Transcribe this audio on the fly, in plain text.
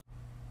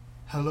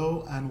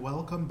Hello and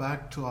welcome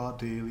back to our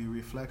daily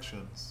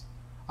reflections.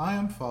 I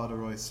am Father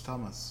Royce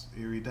Thomas,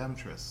 a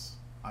Redemptress.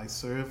 I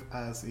serve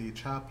as a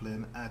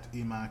chaplain at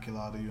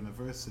Immaculata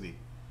University.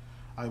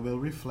 I will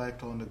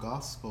reflect on the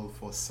Gospel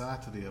for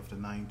Saturday of the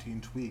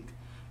 19th week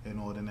in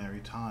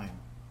Ordinary Time.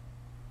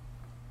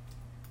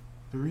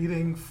 The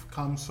reading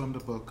comes from the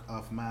book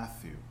of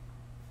Matthew.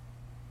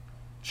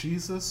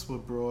 Jesus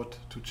was brought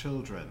to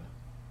children,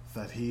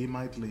 that he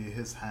might lay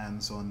his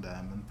hands on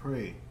them and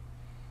pray.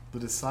 The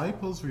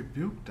disciples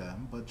rebuked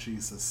them, but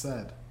Jesus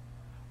said,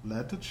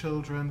 "Let the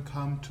children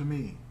come to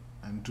me,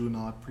 and do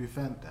not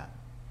prevent them,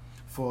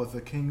 for the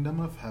kingdom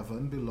of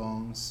heaven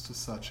belongs to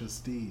such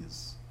as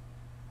these."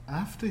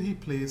 After he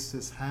placed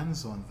his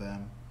hands on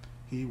them,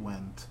 he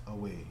went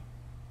away.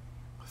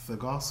 The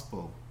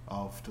Gospel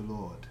of the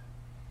Lord.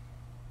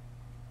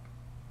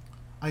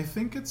 I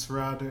think it's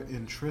rather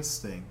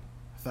interesting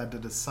that the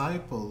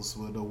disciples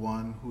were the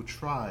one who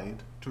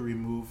tried to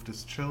remove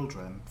these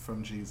children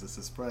from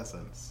Jesus'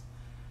 presence.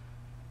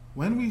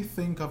 When we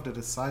think of the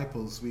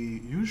disciples, we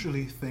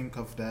usually think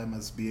of them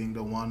as being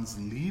the ones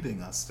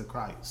leading us to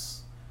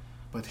Christ.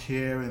 But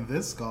here in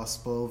this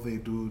gospel, they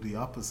do the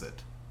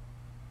opposite.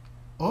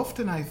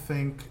 Often I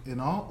think in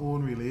our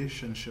own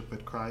relationship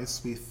with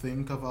Christ, we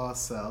think of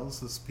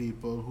ourselves as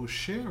people who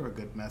share a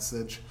good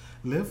message,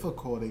 live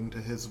according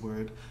to his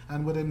word,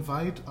 and would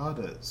invite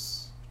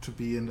others to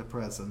be in the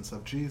presence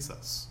of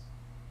Jesus.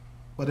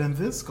 But in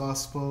this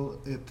gospel,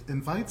 it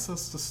invites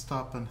us to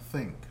stop and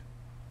think.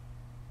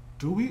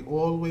 Do we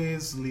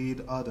always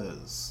lead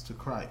others to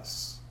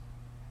Christ?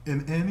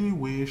 In any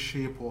way,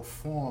 shape, or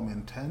form,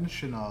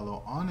 intentional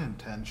or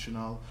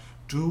unintentional,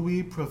 do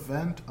we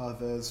prevent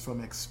others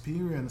from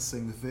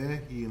experiencing their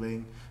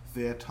healing,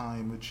 their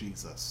time with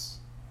Jesus?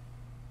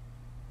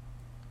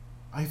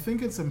 I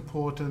think it's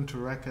important to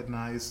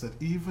recognize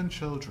that even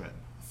children,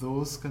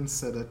 those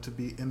considered to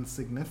be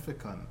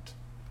insignificant,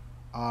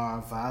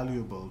 are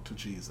valuable to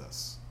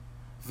Jesus.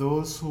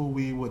 Those who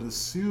we would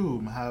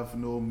assume have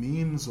no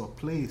means or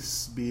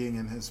place being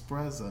in his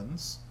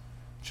presence,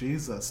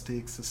 Jesus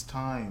takes his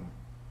time,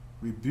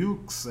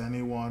 rebukes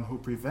anyone who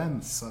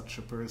prevents such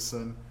a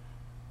person,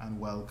 and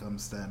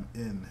welcomes them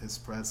in his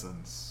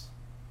presence.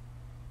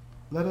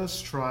 Let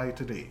us try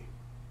today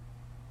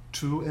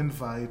to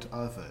invite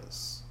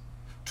others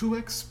to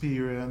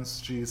experience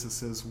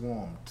Jesus'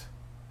 warmth,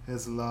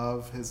 his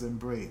love, his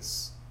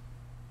embrace.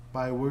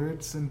 By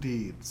words and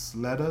deeds,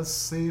 let us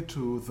say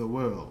to the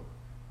world,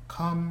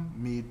 "Come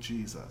meet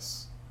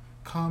Jesus.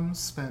 Come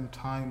spend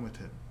time with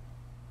him."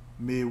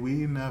 May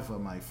we never,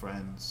 my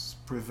friends,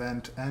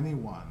 prevent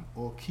anyone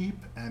or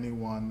keep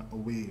anyone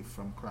away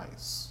from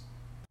Christ.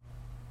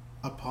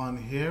 Upon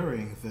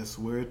hearing this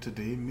word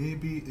today,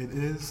 maybe it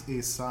is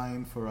a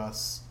sign for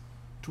us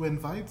to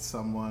invite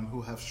someone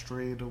who has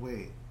strayed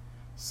away,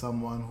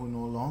 someone who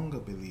no longer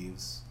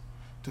believes,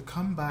 to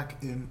come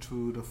back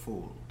into the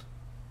fold.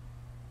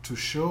 To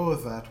show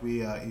that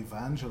we are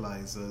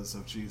evangelizers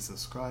of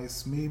Jesus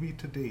Christ, maybe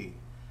today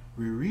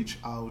we reach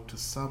out to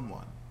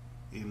someone,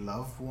 a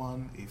loved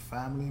one, a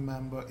family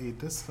member, a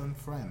distant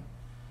friend,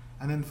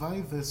 and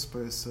invite this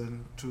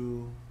person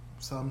to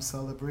some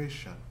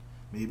celebration,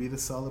 maybe the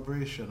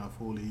celebration of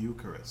Holy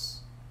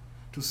Eucharist,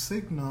 to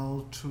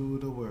signal to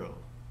the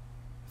world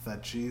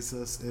that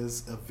Jesus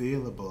is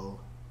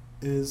available,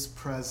 is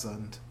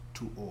present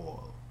to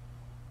all.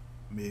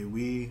 May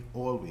we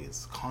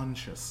always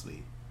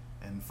consciously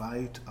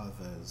invite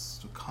others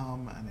to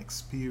come and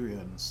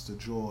experience the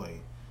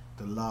joy,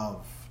 the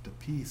love, the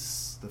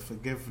peace, the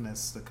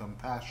forgiveness, the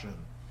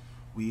compassion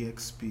we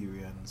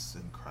experience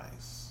in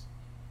Christ.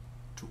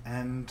 To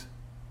end,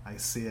 I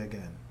say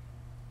again,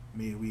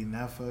 may we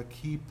never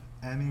keep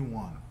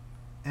anyone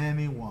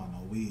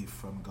away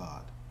from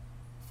God,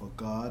 for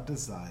God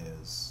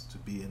desires to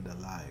be in the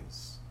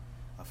lives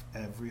of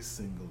every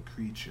single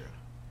creature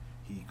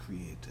he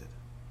created.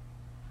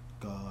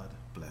 God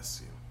bless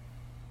you.